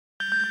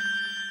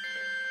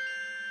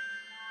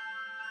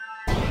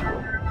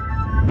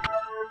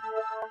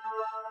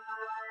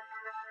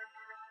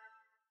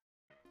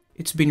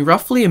It's been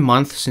roughly a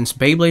month since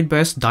Beyblade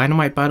Burst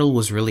Dynamite Battle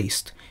was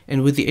released,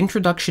 and with the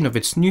introduction of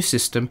its new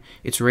system,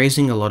 it's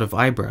raising a lot of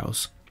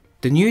eyebrows.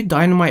 The new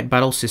Dynamite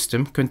Battle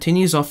system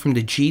continues off from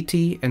the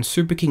GT and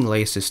Super King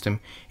Leia system.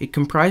 It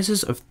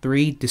comprises of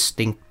 3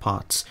 distinct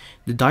parts: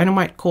 the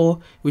Dynamite Core,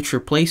 which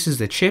replaces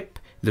the chip,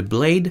 the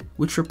Blade,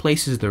 which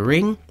replaces the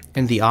ring,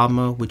 and the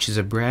Armor, which is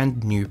a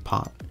brand new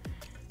part.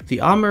 The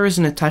armor is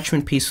an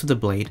attachment piece for the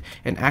blade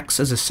and acts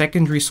as a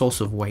secondary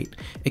source of weight,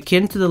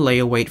 akin to the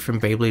Leia weight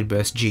from Beyblade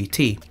Burst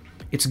GT.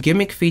 Its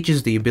gimmick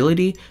features the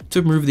ability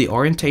to move the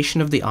orientation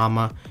of the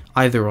armor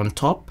either on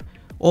top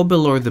or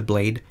below the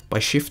blade by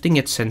shifting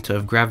its center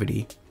of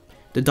gravity.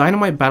 The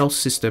Dynamite Battle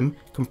system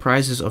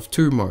comprises of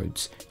 2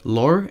 modes,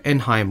 Low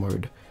and High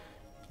mode.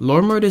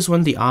 Low mode is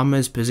when the armor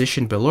is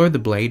positioned below the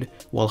blade,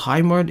 while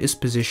High mode is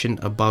positioned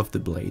above the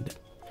blade.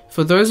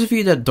 For those of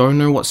you that don't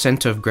know what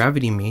center of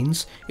gravity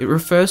means, it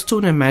refers to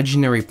an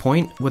imaginary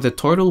point where the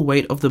total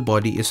weight of the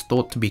body is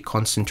thought to be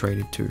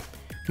concentrated to.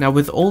 Now,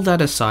 with all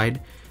that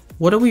aside,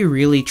 what are we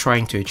really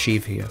trying to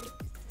achieve here?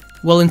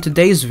 Well, in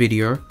today's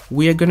video,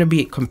 we are going to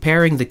be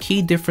comparing the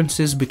key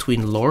differences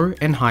between Low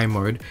and High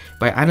mode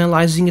by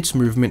analyzing its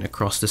movement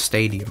across the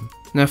stadium.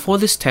 Now, for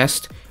this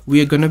test,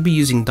 we are going to be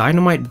using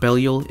Dynamite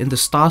Belial in the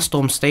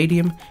Starstorm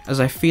Stadium, as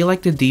I feel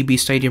like the DB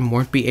Stadium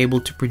won't be able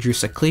to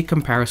produce a clear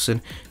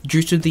comparison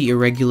due to the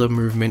irregular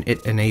movement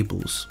it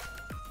enables.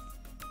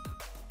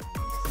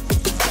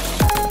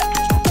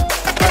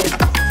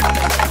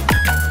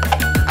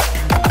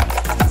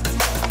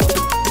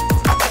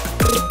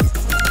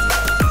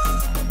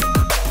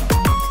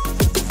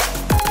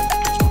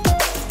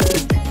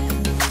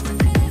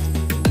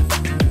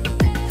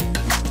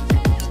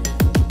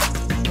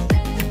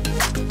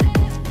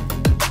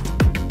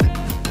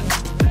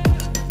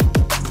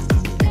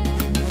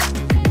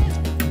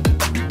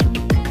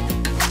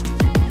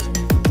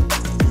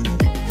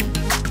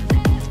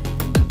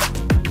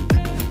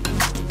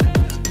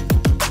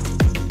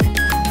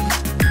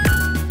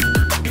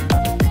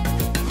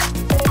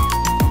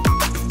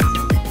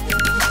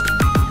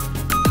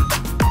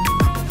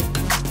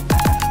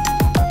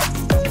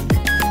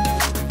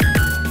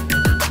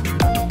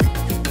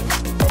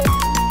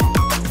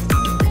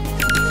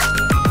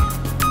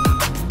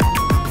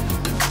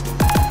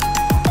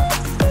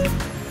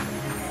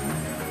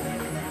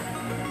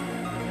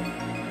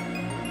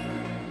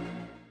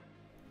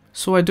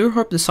 So I do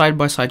hope the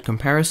side-by-side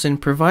comparison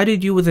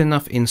provided you with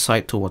enough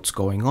insight to what's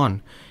going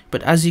on,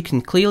 but as you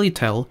can clearly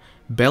tell,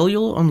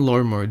 Belial on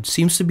Low mode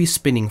seems to be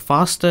spinning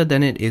faster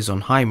than it is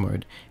on High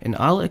mode, and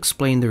I'll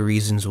explain the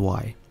reasons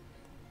why.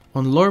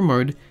 On Low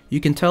mode, you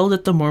can tell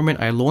that the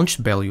moment I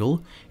launched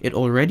Belial, it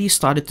already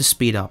started to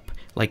speed up,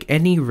 like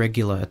any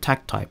regular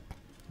attack type.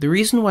 The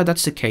reason why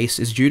that's the case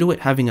is due to it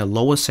having a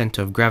lower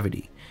center of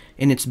gravity.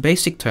 In its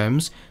basic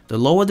terms, the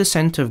lower the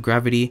center of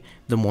gravity,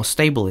 the more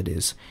stable it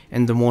is,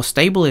 and the more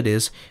stable it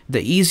is,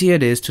 the easier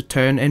it is to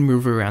turn and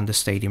move around the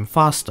stadium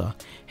faster.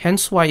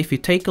 Hence why if you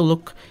take a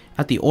look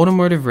at the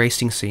automotive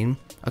racing scene,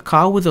 a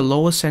car with a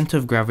lower center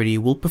of gravity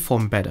will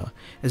perform better,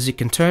 as it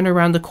can turn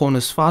around the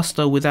corners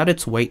faster without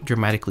its weight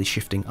dramatically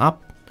shifting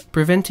up,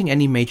 preventing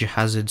any major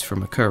hazards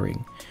from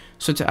occurring.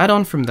 So to add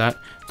on from that,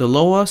 the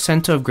lower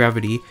center of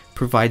gravity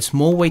provides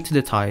more weight to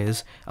the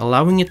tires,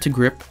 allowing it to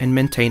grip and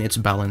maintain its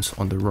balance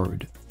on the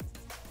road.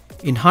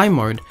 In High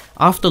mode,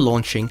 after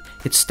launching,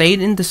 it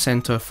stayed in the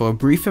center for a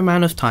brief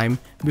amount of time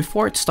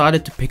before it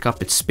started to pick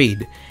up its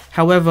speed.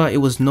 However,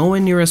 it was nowhere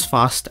near as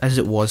fast as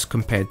it was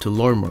compared to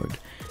Low mode.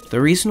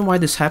 The reason why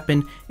this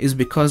happened is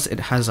because it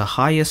has a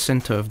higher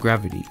center of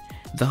gravity.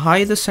 The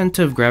higher the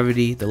center of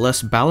gravity, the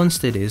less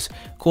balanced it is,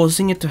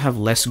 causing it to have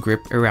less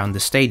grip around the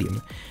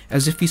stadium.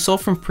 As if you saw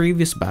from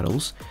previous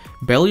battles,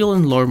 Belial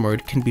in Low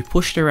mode can be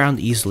pushed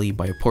around easily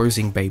by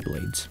opposing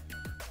Beyblades.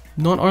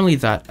 Not only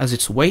that, as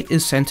its weight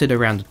is centered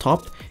around the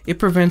top, it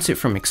prevents it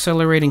from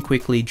accelerating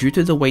quickly due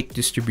to the weight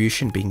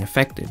distribution being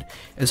affected.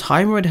 As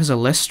High mode has a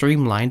less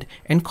streamlined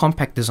and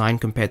compact design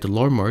compared to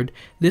Low mode,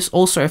 this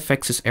also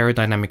affects its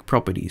aerodynamic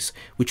properties,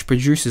 which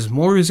produces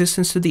more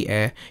resistance to the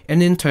air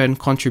and in turn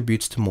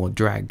contributes to more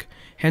drag,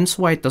 hence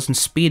why it doesn't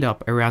speed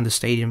up around the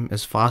stadium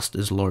as fast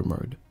as Low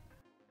mode.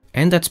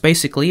 And that's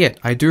basically it.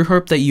 I do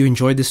hope that you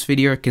enjoyed this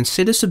video.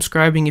 Consider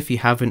subscribing if you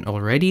haven't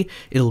already,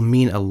 it'll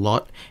mean a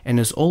lot, and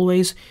as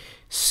always,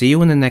 see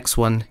you in the next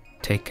one.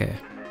 Take care.